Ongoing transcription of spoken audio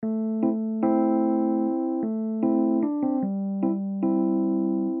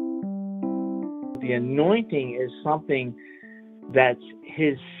The anointing is something that's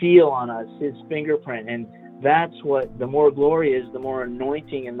his seal on us, his fingerprint. And that's what the more glory is, the more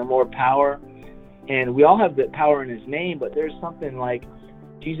anointing and the more power. And we all have the power in his name, but there's something like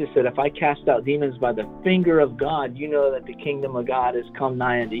Jesus said, if I cast out demons by the finger of God, you know that the kingdom of God has come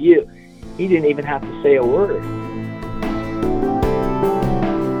nigh unto you. He didn't even have to say a word.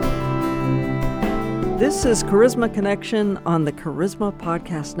 This is Charisma Connection on the Charisma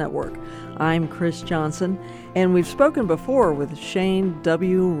Podcast Network. I'm Chris Johnson, and we've spoken before with Shane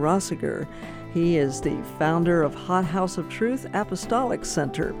W. Rosseiger. He is the founder of Hot House of Truth Apostolic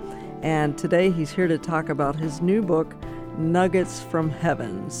Center, and today he's here to talk about his new book, Nuggets from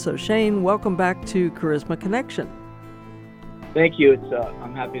Heaven. So Shane, welcome back to Charisma Connection. Thank you.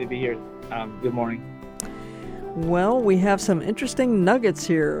 I'm happy to be here. Good morning. Well, we have some interesting nuggets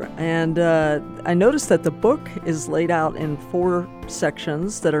here, and I noticed that the book is laid out in 4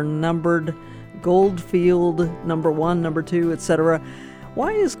 sections that are numbered: gold field, number 1, number 2, etc.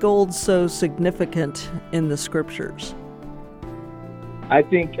 Why is gold so significant in the scriptures? I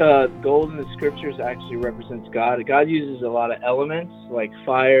think gold in the scriptures actually represents God. God uses a lot of elements like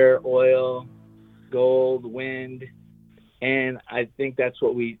fire, oil, gold, wind, and I think that's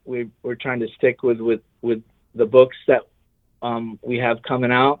what we're trying to stick with the books that we have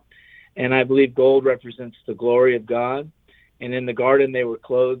coming out. And I believe gold represents the glory of God. And in the garden, they were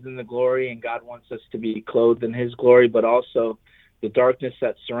clothed in the glory, and God wants us to be clothed in his glory, but also the darkness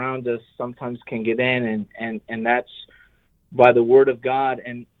that surrounds us sometimes can get in, and that's by the word of God.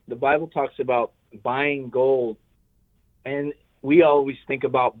 And the Bible talks about buying gold. And we always think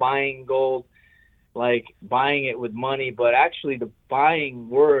about buying gold like buying it with money, but actually the buying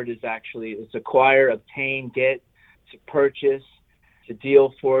word is actually, it's acquire, obtain, get, to purchase, to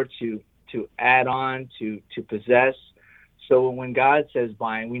deal for, to add on, to possess. So when God says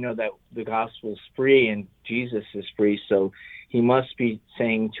buying, we know that the gospel is free and Jesus is free. So he must be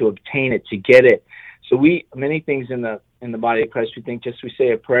saying to obtain it, to get it. So many things in the body of Christ, we think just we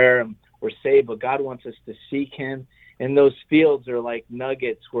say a prayer and we're saved, but God wants us to seek him. And those fields are like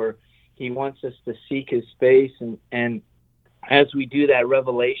nuggets where he wants us to seek his face, and as we do that,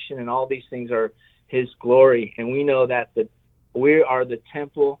 revelation and all these things are his glory. And we know that we are the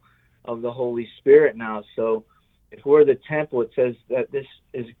temple of the Holy Spirit now. So if we're the temple, it says that this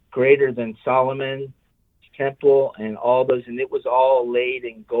is greater than Solomon's temple and all those, and it was all laid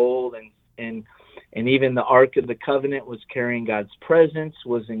in gold, and even the Ark of the Covenant was carrying God's presence,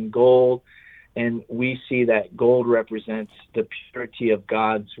 was in gold. And we see that gold represents the purity of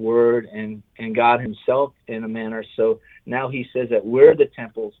God's word and God himself in a manner. So now he says that we're the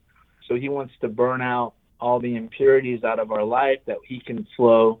temples. So he wants to burn out all the impurities out of our life, that he can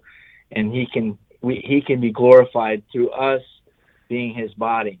flow and he can be glorified through us being his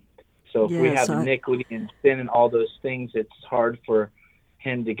body. So if we have iniquity and sin and all those things, it's hard for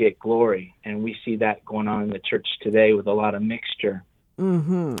him to get glory. And we see that going on in the church today with a lot of mixture.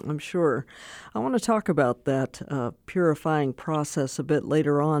 I'm sure. I want to talk about that purifying process a bit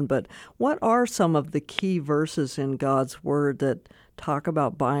later on, but what are some of the key verses in God's Word that talk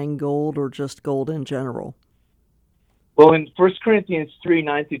about buying gold or just gold in general? Well, in 1 Corinthians 3,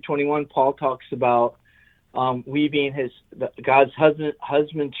 9 through 21, Paul talks about we being God's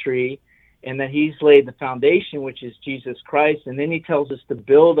husbandry, and that he's laid the foundation, which is Jesus Christ, and then he tells us to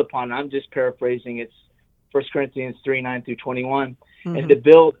build upon, I'm just paraphrasing, it's 1 Corinthians 3, 9 through 21, and to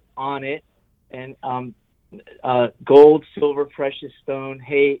build on it, and gold, silver, precious stone,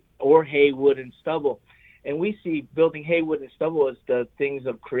 hay, wood, and stubble. And we see building hay, wood, and stubble as the things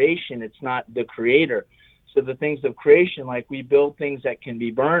of creation. It's not the creator. So the things of creation, like we build things that can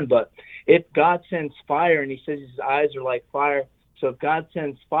be burned, but if God sends fire, and he says his eyes are like fire, so if God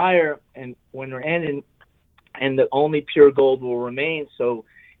sends fire, and when we're ending, and the only pure gold will remain, so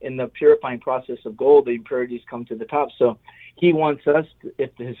in the purifying process of gold, the impurities come to the top. So he wants us,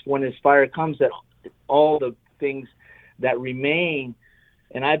 when his fire comes, that all the things that remain,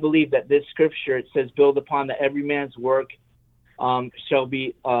 and I believe that this scripture, it says, build upon that every man's work shall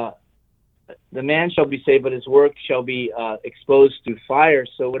be, the man shall be saved, but his work shall be exposed through fire.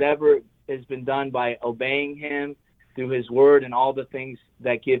 So whatever has been done by obeying him through his word and all the things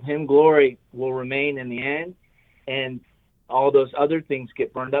that give him glory will remain in the end. And all those other things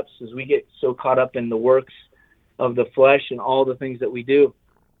get burned up, as we get so caught up in the works of the flesh and all the things that we do.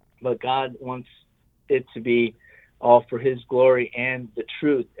 But God wants it to be all for his glory and the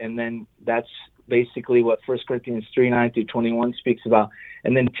truth. And then that's basically what 1 Corinthians 3, 9 through 21 speaks about.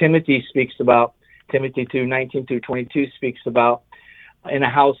 And then Timothy 2, 19 through 22 speaks about, in a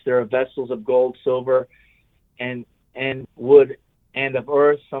house there are vessels of gold, silver, and wood, and of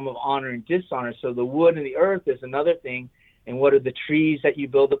earth some of honor and dishonor. So the wood and the earth is another thing. And what are the trees that you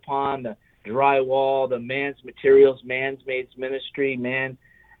build upon? The drywall, the man's materials, man's made ministry, man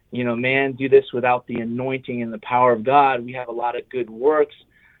do this without the anointing and the power of God. We have a lot of good works,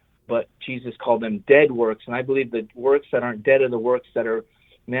 but Jesus called them dead works. And I believe the works that aren't dead are the works that are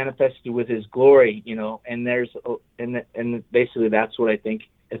manifested with his glory, and and basically that's what I think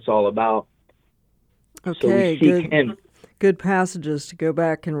it's all about. Okay, so we seek him. Good passages to go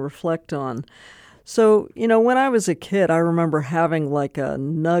back and reflect on. So, when I was a kid, I remember having like a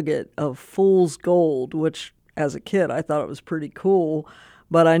nugget of fool's gold, which as a kid I thought it was pretty cool,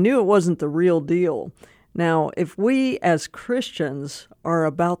 but I knew it wasn't the real deal. Now, if we as Christians are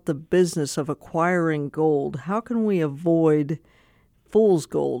about the business of acquiring gold, how can we avoid fool's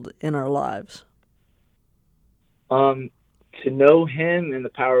gold in our lives? To know him and the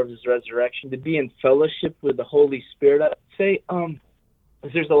power of his resurrection, to be in fellowship with the Holy Spirit. I'd say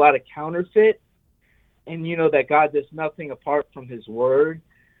there's a lot of counterfeit, and that God does nothing apart from his word.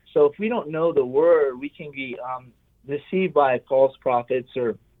 So if we don't know the word, we can be deceived by false prophets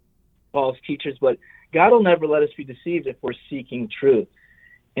or false teachers, but God will never let us be deceived if we're seeking truth.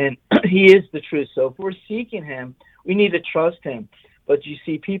 And he is the truth. So if we're seeking him, we need to trust him. But you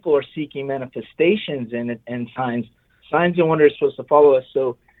see, people are seeking manifestations and signs. Signs and wonders are supposed to follow us.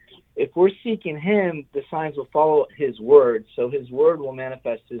 So if we're seeking him, the signs will follow his word. So his word will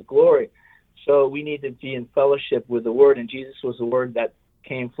manifest his glory. So we need to be in fellowship with the word. And Jesus was the word that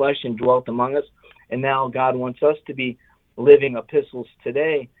came flesh and dwelt among us. And now God wants us to be living epistles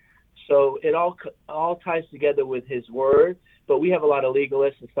today. So it all ties together with his word. But we have a lot of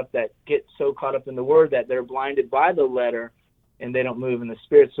legalists and stuff that get so caught up in the word that they're blinded by the letter and they don't move in the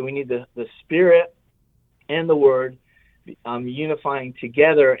spirit. So we need the spirit and the word unifying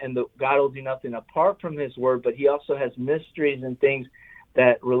together, and God will do nothing apart from his word, but he also has mysteries and things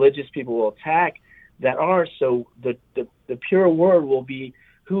that religious people will attack that are. So the pure word will be,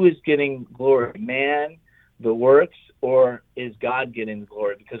 who is getting glory, man, the works, or is God getting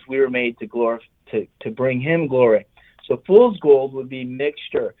glory? Because we were made to bring him glory. So fool's gold would be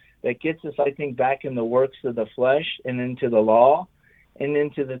mixture that gets us, I think, back in the works of the flesh and into the law and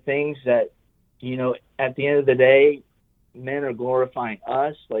into the things that, at the end of the day, men are glorifying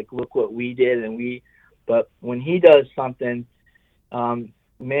us, like, look what we did. But when he does something,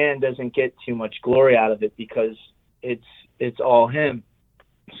 man doesn't get too much glory out of it because it's all him.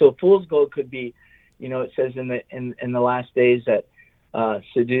 So fool's gold could be, it says in the last days that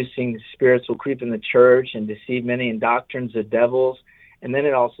seducing spirits will creep in the church and deceive many, and doctrines of devils. And then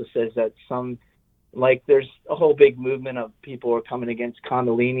it also says that there's a whole big movement of people are coming against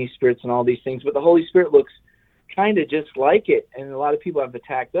Kundalini spirits and all these things, but the Holy Spirit looks kind of just like it. And a lot of people have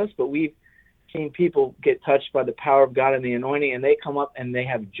attacked us, but we've seen people get touched by the power of God and the anointing, and they come up and they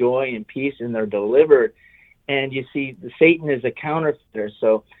have joy and peace and they're delivered. And you see, Satan is a counterfeiter.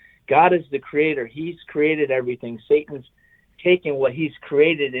 So God is the creator. He's created everything. Satan's taken what he's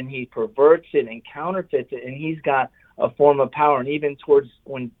created and he perverts it and counterfeits it, and he's got a form of power. And even towards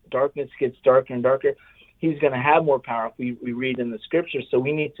when darkness gets darker and darker, he's going to have more power if we read in the scriptures. So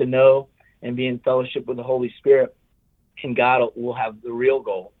we need to know and be in fellowship with the Holy Spirit, and God will have the real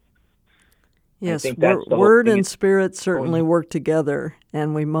goal. Yes, word and spirit certainly work together,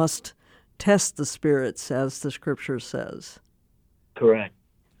 and we must test the spirits, as the scripture says. Correct.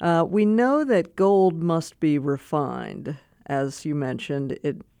 We know that gold must be refined. As you mentioned,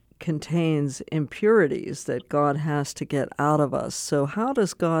 it contains impurities that God has to get out of us. So how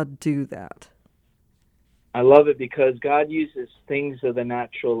does God do that? I love it because God uses things of the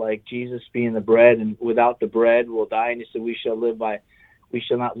natural, like Jesus being the bread, and without the bread we'll die. And he said we shall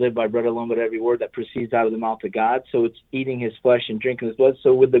not live by bread alone, but every word that proceeds out of the mouth of God. So it's eating his flesh and drinking his blood.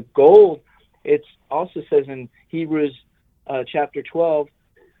 So with the gold, it also says in Hebrews chapter 12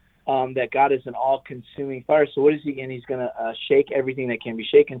 that God is an all-consuming fire. So what is he? And he's going to shake everything that can be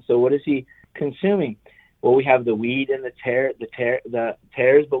shaken. So what is he consuming? Well, we have the weed and the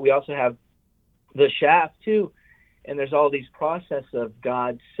tares, but we also have the shaft too. And there's all these processes of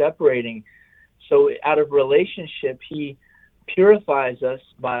God separating. So out of relationship, he purifies us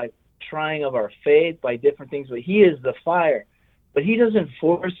by trying of our faith, by different things. But he is the fire. But he doesn't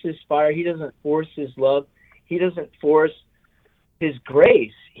force his fire. He doesn't force his love. He doesn't force his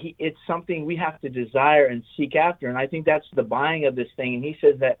grace. It's something we have to desire and seek after. And I think that's the buying of this thing. And he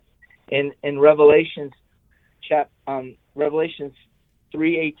says that in Revelations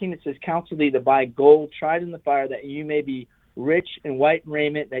 3:18, it says, counsel thee to buy gold tried in the fire, that you may be rich in white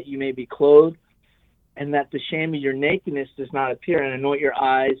raiment, that you may be clothed, and that the shame of your nakedness does not appear, and anoint your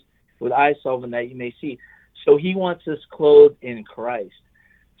eyes with eye salve, and that you may see. So he wants us clothed in Christ.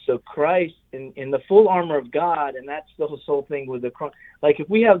 So Christ in the full armor of God, and that's the whole thing with the cross. Like if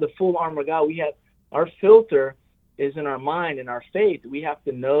we have the full armor of God, we have our filter is in our mind and our faith. We have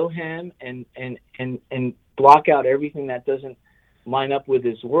to know him and block out everything that doesn't line up with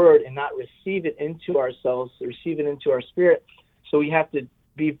his word and not receive it into ourselves, receive it into our spirit. So we have to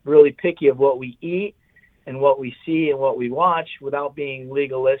be really picky of what we eat and what we see and what we watch without being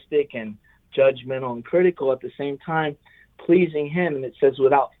legalistic and judgmental and critical, at the same time pleasing him. And it says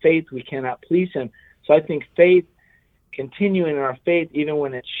without faith we cannot please him. So I think faith, continuing in our faith even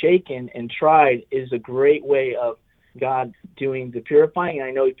when it's shaken and tried, is a great way of God doing the purifying. And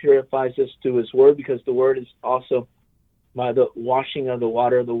I know he purifies us through his word, because the word is also by the washing of the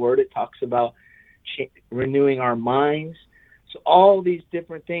water of the word. It talks about renewing our minds. So all these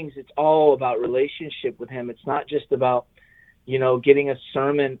different things, it's all about relationship with him. It's not just about, getting a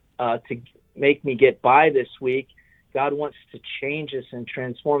sermon to make me get by this week. God wants to change us and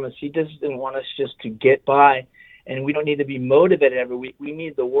transform us. He doesn't want us just to get by, and we don't need to be motivated every week. We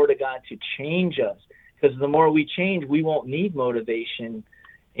need the word of God to change us, because the more we change, we won't need motivation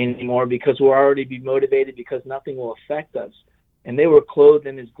anymore, because we'll already be motivated, because nothing will affect us. And they were clothed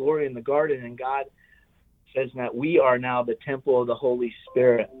in his glory in the garden, and God says that we are now the temple of the Holy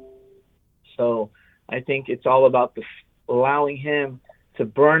Spirit. So I think it's all about allowing him to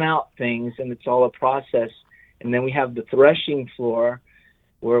burn out things, and it's all a process. And then we have the threshing floor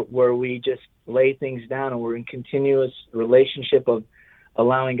where we just lay things down, and we're in continuous relationship of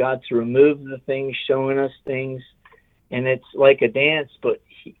allowing God to remove the things, showing us things. And it's like a dance, but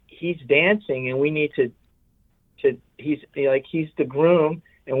he's dancing, and we need to he's the groom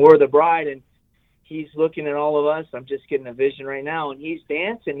and we're the bride, and he's looking at all of us. I'm just getting a vision right now, and he's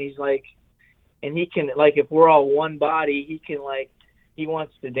dancing. He's like, and he can, like, if we're all one body, he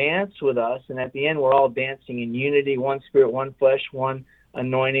wants to dance with us. And at the end, we're all dancing in unity, one spirit, one flesh, one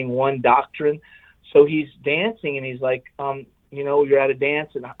anointing, one doctrine. So he's dancing, and he's like, you're at a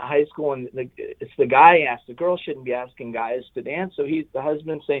dance in high school, and it's the guy asks. The girl shouldn't be asking guys to dance. So he's the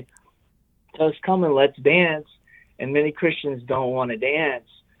husband saying, let's come and let's dance. And many Christians don't want to dance.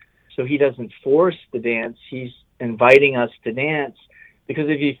 So he doesn't force the dance. He's inviting us to dance, because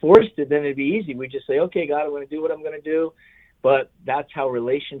if he forced it, then it'd be easy. We just say, okay, God, I'm going to do what I'm going to do. But that's how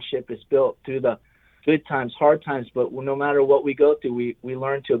relationship is built, through the good times, hard times. But no matter what we go through, we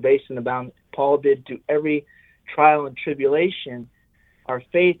learn to abase and abound. Paul did through every trial and tribulation. Our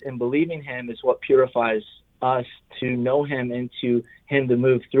faith in believing him is what purifies us to know him, and to him to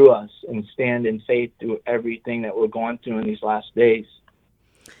move through us and stand in faith through everything that we're going through in these last days.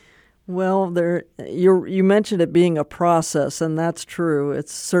 Well, you mentioned it being a process, and that's true.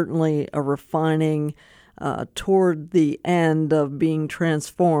 It's certainly a refining toward the end of being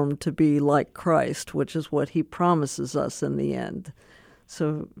transformed to be like Christ, which is what he promises us in the end.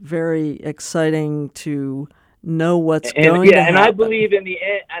 So very exciting to know what's going to happen. And I believe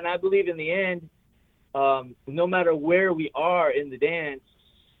in the end, no matter where we are in the dance,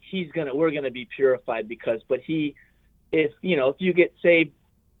 we're gonna be purified, if you get saved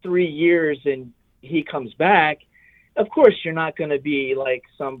 3 years and he comes back, of course you're not going to be like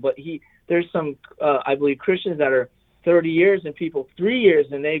there's some I believe Christians that are 30 years and people 3 years,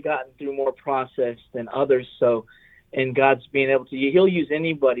 and they've gotten through more process than others. So, and God's being able to, he'll use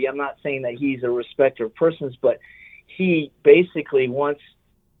anybody. I'm not saying that he's a respecter of persons, but he basically wants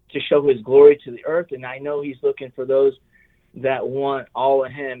to show his glory to the earth. And I know he's looking for those that want all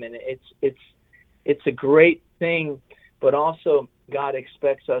of him. And it's a great thing, but also God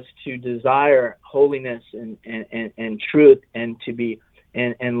expects us to desire holiness and truth, and to be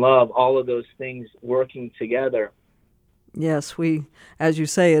and love, all of those things working together. Yes, as you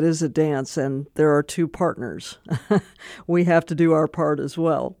say, it is a dance, and there are two partners. We have to do our part as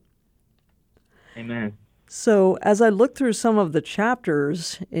well. Amen. So as I look through some of the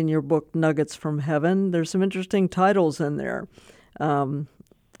chapters in your book, Nuggets from Heaven, there's some interesting titles in there.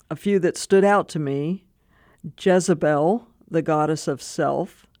 A few that stood out to me: Jezebel, the goddess of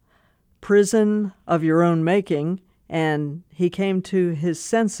self; prison of your own making; and he came to his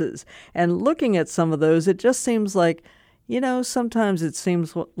senses. And looking at some of those, it just seems like, sometimes it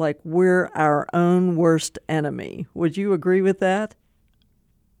seems like we're our own worst enemy. Would you agree with that?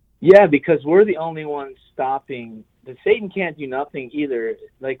 Yeah, because we're the only ones stopping. Satan can't do nothing either.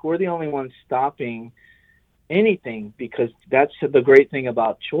 Like, we're the only ones stopping anything, because that's the great thing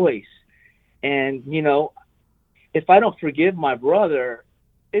about choice. And, if I don't forgive my brother,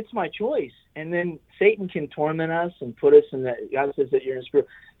 it's my choice. And then Satan can torment us and put us in that. God says that you're in spirit.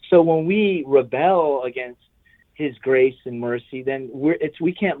 So when we rebel against his grace and mercy, then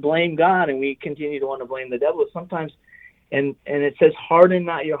we can't blame God, and we continue to want to blame the devil sometimes. And it says, harden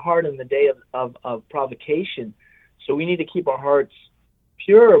not your heart in the day of provocation. So we need to keep our hearts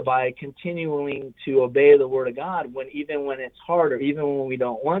pure by continuing to obey the word of God, even when it's hard, or even when we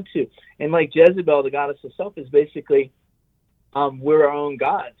don't want to. And like Jezebel, the goddess of self, is basically we're our own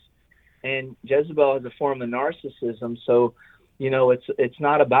gods. And Jezebel is a form of narcissism. So, it's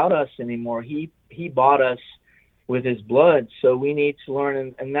not about us anymore. He bought us with his blood. So we need to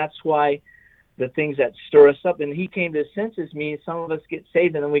learn, and that's why the things that stir us up. And he came to his senses means some of us get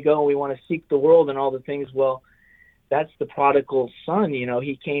saved, and then we go and we want to seek the world and all the things. Well, that's the prodigal son.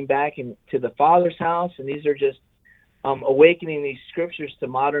 He came back to the Father's house, and these are just awakening these scriptures to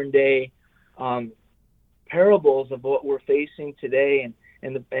modern day parables of what we're facing today.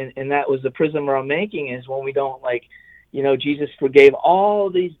 And that was the prism I'm making, is when we don't Jesus forgave all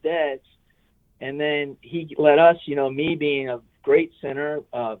these debts, and then he let us, me being a great sinner,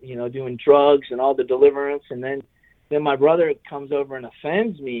 doing drugs and all the deliverance, and then my brother comes over and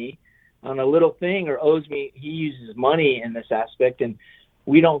offends me on a little thing or owes me. He uses money in this aspect, and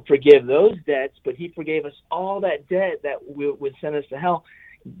we don't forgive those debts, but he forgave us all that debt that would send us to hell.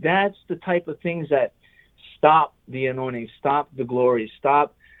 That's the type of things that stop the anointing, stop the glory,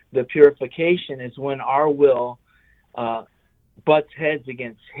 stop the purification, is when our will butts heads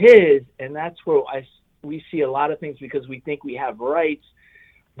against his. And that's where we see a lot of things, because we think we have rights,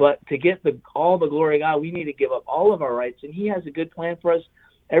 but to get all the glory of God, we need to give up all of our rights. And he has a good plan for us.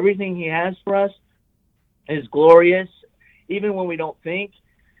 Everything he has for us is glorious. Even when we don't think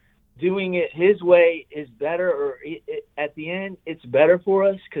doing it his way is better, or at the end it's better for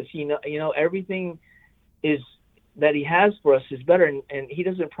us, because everything is that he has for us is better. And he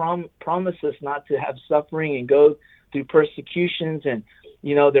doesn't promise us not to have suffering and go through persecutions. And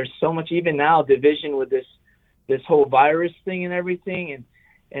there's so much, even now, division with this whole virus thing and everything,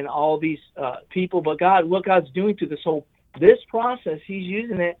 and all these people. But what God's doing through this process, he's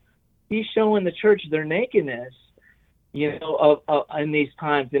using it. He's showing the church their nakedness, in these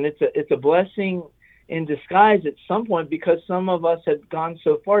times. And it's a blessing in disguise at some point, because some of us have gone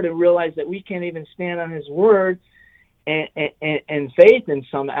so far to realize that we can't even stand on his word and faith in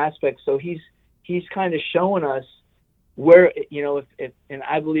some aspects. So he's kind of showing us where, if and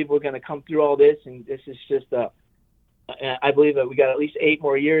I believe we're going to come through all this, and this is just I believe that we got at least 8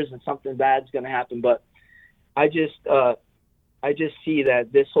 more years and something bad's going to happen. But I just see that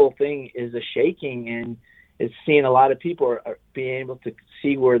this whole thing is a shaking, and it's seeing a lot of people are being able to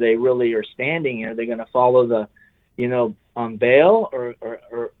see where they really are standing. Are they going to follow the, Baal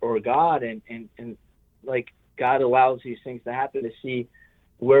or God? And like, God allows these things to happen to see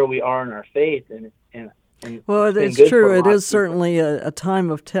where we are in our faith. And well, it's true. It is certainly a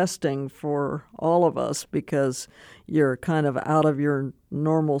time of testing for all of us, because you're kind of out of your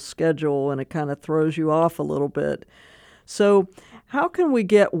normal schedule, and it kind of throws you off a little bit. So how can we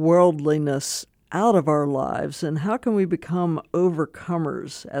get worldliness out of our lives, and how can we become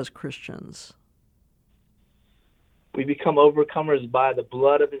overcomers as Christians? We become overcomers by the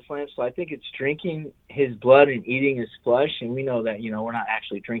blood of his Lamb. So I think it's drinking his blood and eating his flesh. And we know that, we're not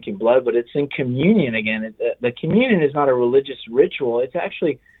actually drinking blood, but it's in communion again. The communion is not a religious ritual. It's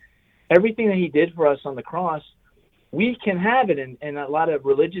actually everything that he did for us on the cross. We can have it, and a lot of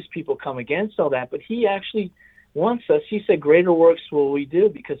religious people come against all that, but he actually wants us. He said, greater works will we do,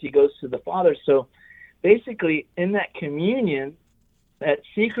 because he goes to the Father. So basically, in that communion, that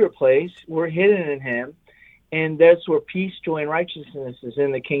secret place, we're hidden in him, and that's where peace, joy, and righteousness is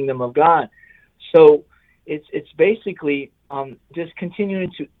in the kingdom of God. So it's basically just continuing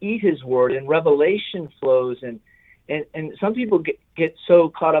to eat his word, and revelation flows. And some people get so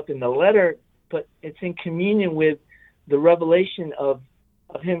caught up in the letter, but it's in communion with the revelation of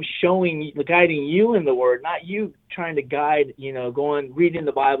him guiding you in the word, not you trying to guide, reading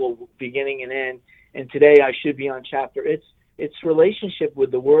the Bible beginning and end. And today I should be on chapter. It's relationship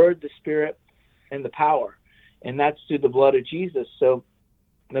with the word, the spirit, and the power. And that's through the blood of Jesus. So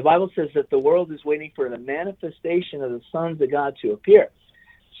the Bible says that the world is waiting for the manifestation of the sons of God to appear.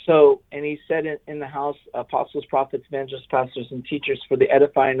 So, and he said in the house, apostles, prophets, evangelists, pastors, and teachers, for the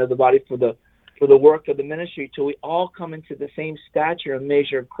edifying of the body, for the work of the ministry, till we all come into the same stature and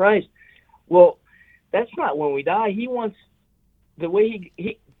measure of Christ. Well, that's not when we die. He wants the way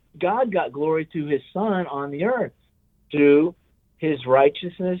God got glory through his Son on the earth, through his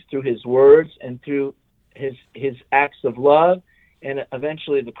righteousness, through his words, and through his acts of love, and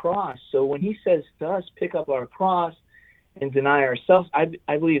eventually the cross. So when he says to us, pick up our cross and deny ourselves,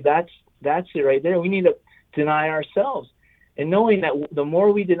 I believe that's it right there. We need to deny ourselves. And knowing that the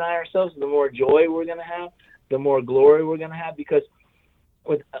more we deny ourselves, the more joy we're going to have, the more glory we're going to have, because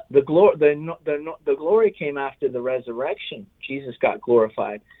with the glory came after the resurrection. Jesus got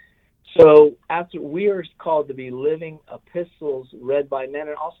glorified. So after, we are called to be living epistles read by men,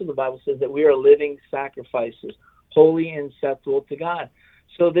 and also the Bible says that we are living sacrifices, holy and acceptable to God.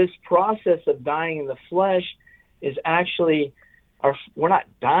 So this process of dying in the flesh is actually, we're not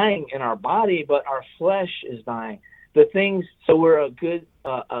dying in our body, but our flesh is dying. So we're a good,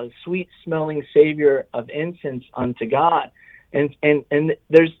 a sweet smelling savior of incense unto God. And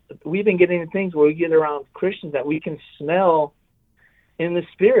we've been getting into things where we get around Christians that we can smell in the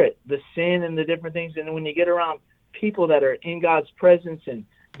spirit, the sin and the different things. And when you get around people that are in God's presence and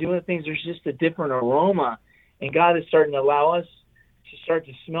doing things, there's just a different aroma. And God is starting to allow us to start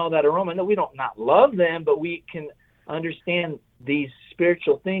to smell that aroma. No, we don't not love them, but we can understand these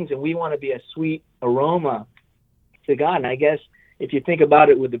spiritual things, and we want to be a sweet aroma to God. And I guess if you think about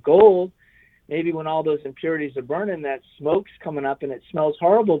it with the gold, maybe when all those impurities are burning, that smoke's coming up and it smells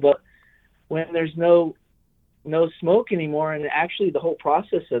horrible. But when there's no smoke anymore, and actually the whole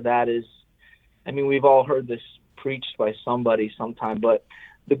process of that is, I mean, we've all heard this preached by somebody sometime, but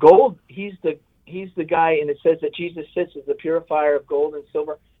the gold, he's the guy, and it says that Jesus sits as the purifier of gold and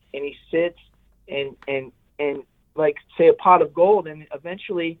silver, and he sits and like, say, a pot of gold, and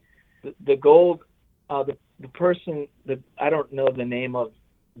eventually the gold, the person, I don't know the name of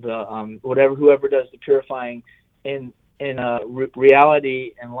the whoever does the purifying in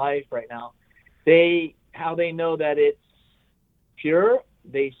reality and life right now, how they know that it's pure,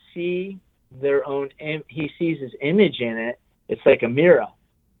 they see their own, he sees his image in it. It's like a mirror,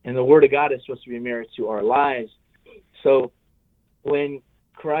 and the Word of God is supposed to be a mirror to our lives. So when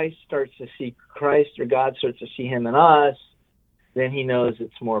Christ starts to see Christ, or God starts to see him in us, then he knows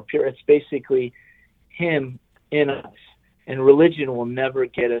it's more pure. It's basically him in us. And religion will never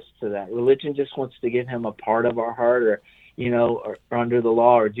get us to that. Religion just wants to give him a part of our heart, or under the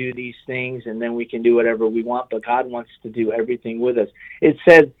law, or do these things, and then we can do whatever we want. But God wants to do everything with us. It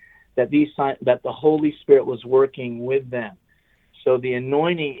said that that the Holy Spirit was working with them. So the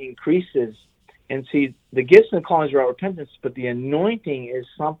anointing increases. And see, the gifts and callings are about repentance, but the anointing is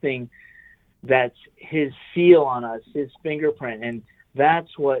something that's his seal on us, his fingerprint. And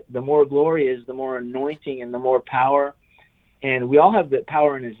that's what, the more glory is, the more anointing and the more power. And we all have the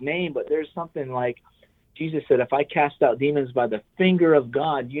power in his name, but there's something like, Jesus said, if I cast out demons by the finger of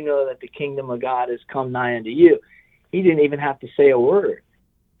God, you know that the kingdom of God has come nigh unto you. He didn't even have to say a word.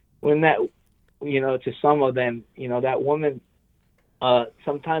 When that, to some of them, that woman,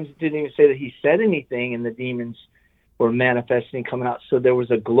 sometimes it didn't even say that he said anything, and the demons were manifesting, coming out. So there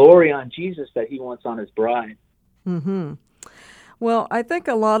was a glory on Jesus that he wants on his bride. Mm-hmm. Well, I think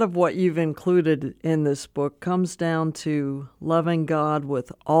a lot of what you've included in this book comes down to loving God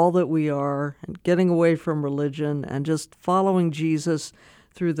with all that we are, and getting away from religion, and just following Jesus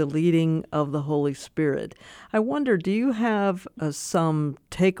through the leading of the Holy Spirit. I wonder, do you have some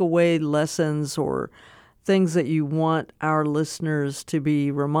takeaway lessons or things that you want our listeners to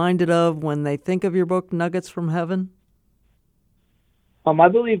be reminded of when they think of your book, Nuggets from Heaven? I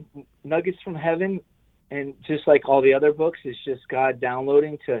believe Nuggets from Heaven, and just like all the other books, is just God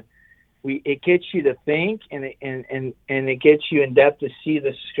downloading it gets you to think, and it gets you in depth to see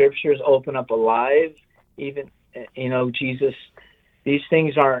the scriptures open up alive. Even, Jesus, these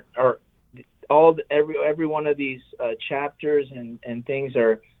things are every one of these chapters and things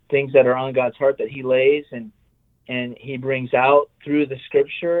are things that are on God's heart that he lays and he brings out through the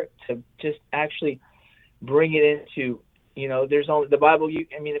scripture to just actually bring it into, there's only the Bible.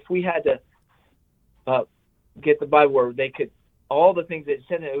 If we had to get the Bible where they could, all the things that it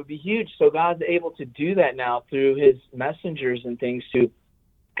said, it would be huge. So God's able to do that now through his messengers and things too.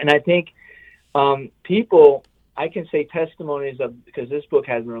 And I think people, I can say testimonies of, because this book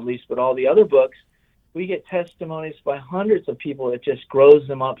hasn't been released, but all the other books, we get testimonies by hundreds of people. It just grows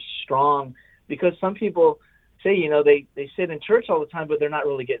them up strong, because some people say, they sit in church all the time, but they're not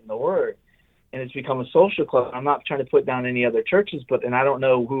really getting the word. And it's become a social club. I'm not trying to put down any other churches, and I don't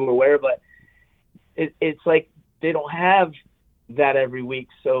know who or where, but it's like they don't have that every week.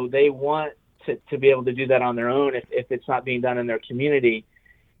 So they want to be able to do that on their own if it's not being done in their community.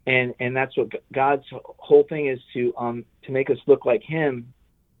 And that's what God's whole thing is, to make us look like him,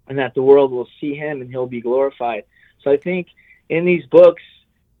 and that the world will see him and he'll be glorified. So I think in these books,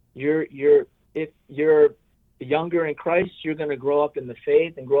 if you're younger in Christ, you're going to grow up in the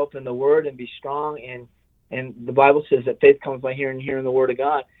faith and grow up in the word and be strong. And the Bible says that faith comes by hearing and hearing the word of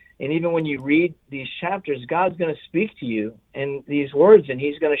God. And even when you read these chapters, God's going to speak to you in these words, and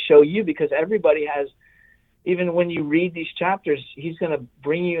he's going to show you, because everybody has, even when you read these chapters, he's going to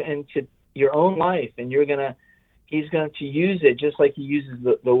bring you into your own life, and you're going to he's going to use it just like he uses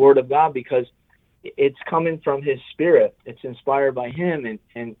the word of God, because it's coming from his spirit. It's inspired by him,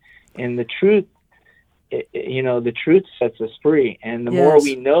 and the truth, the truth sets us free. And the more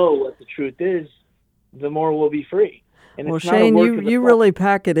we know what the truth is, the more we'll be free. And well, Shane, you really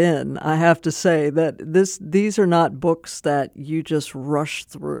pack it in. I have to say that these are not books that you just rush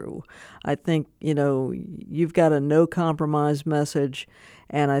through. I think, you've got a no compromise message,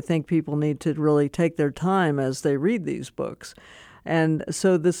 and I think people need to really take their time as they read these books. And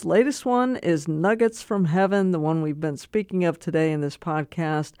so this latest one is Nuggets from Heaven, the one we've been speaking of today in this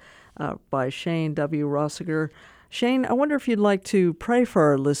podcast, by Shane W. Rosseiger. Shane, I wonder if you'd like to pray for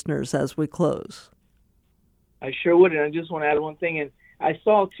our listeners as we close. I sure would, and I just want to add one thing. And I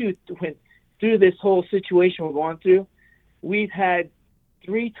saw, too, through this whole situation we're going through, we've had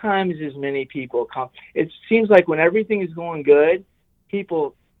 3 times as many people come. It seems like when everything is going good,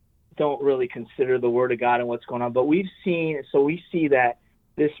 people don't really consider the Word of God and what's going on. But we see that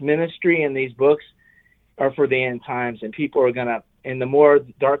this ministry and these books are for the end times, and people are going to, and the more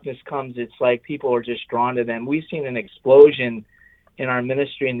darkness comes, it's like people are just drawn to them. We've seen an explosion in our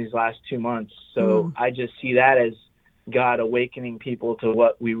ministry in these last 2 months. So I just see that as God awakening people to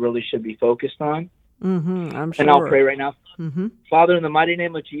what we really should be focused on. Mm-hmm, I'm sure. And I'll pray right now. Mm-hmm. Father, in the mighty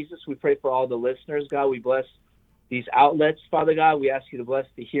name of Jesus, we pray for all the listeners, God. We bless these outlets, Father God. We ask you to bless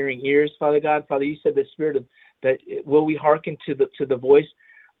the hearing ears, Father God. Father, you said the spirit of that. Will we hearken to the voice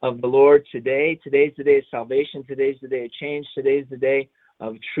of the Lord today? Today's the day of salvation. Today's the day of change. Today's the day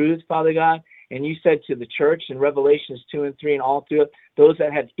of truth, Father God. And you said to the church in Revelations 2 and 3 and all through it, those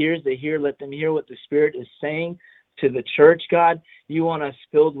that have ears to hear, let them hear what the Spirit is saying to the church, God. You want us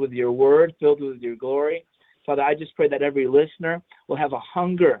filled with your word, filled with your glory. Father, I just pray that every listener will have a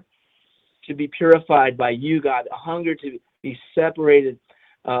hunger to be purified by you, God, a hunger to be separated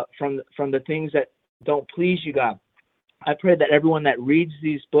from the things that don't please you, God. I pray that everyone that reads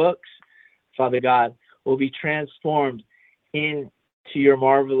these books, Father God, will be transformed into your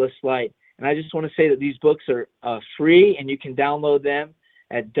marvelous light. And I just want to say that these books are free, and you can download them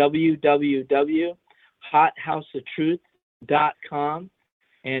at www.hothouseoftruth.com,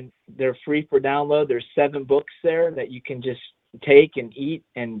 and they're free for download. There's 7 books there that you can just take and eat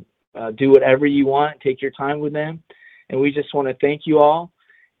and do whatever you want. Take your time with them. And we just want to thank you all,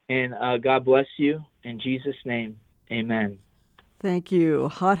 and God bless you. In Jesus' name, amen. Thank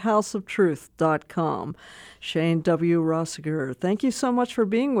you. hothouseoftruth.com. Shane W. Rosseiger, thank you so much for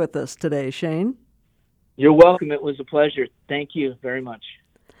being with us today, Shane. You're welcome. It was a pleasure. Thank you very much.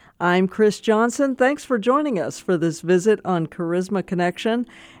 I'm Chris Johnson. Thanks for joining us for this visit on Charisma Connection.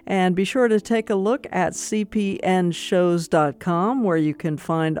 And be sure to take a look at cpnshows.com, where you can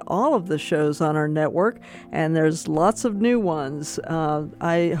find all of the shows on our network, and there's lots of new ones.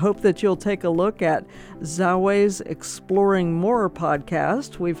 I hope that you'll take a look at Zaway's Exploring More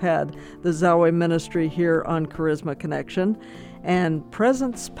podcast. We've had the Zaway Ministry here on Charisma Connection, and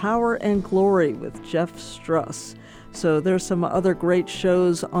Presence, Power, and Glory with Jeff Struss. So there's some other great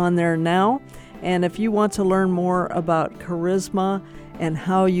shows on there now. And if you want to learn more about Charisma and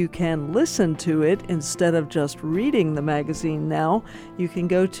how you can listen to it instead of just reading the magazine now, you can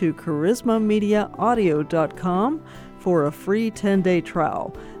go to charismamediaaudio.com for a free 10-day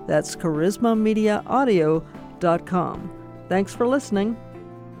trial. That's charismamediaaudio.com. Thanks for listening.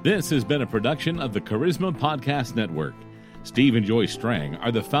 This has been a production of the Charisma Podcast Network. Steve and Joy Strang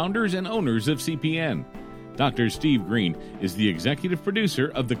are the founders and owners of CPN. Dr. Steve Green is the executive producer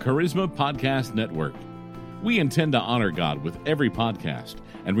of the Charisma Podcast Network. We intend to honor God with every podcast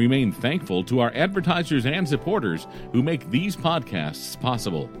and remain thankful to our advertisers and supporters who make these podcasts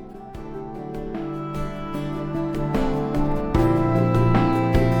possible.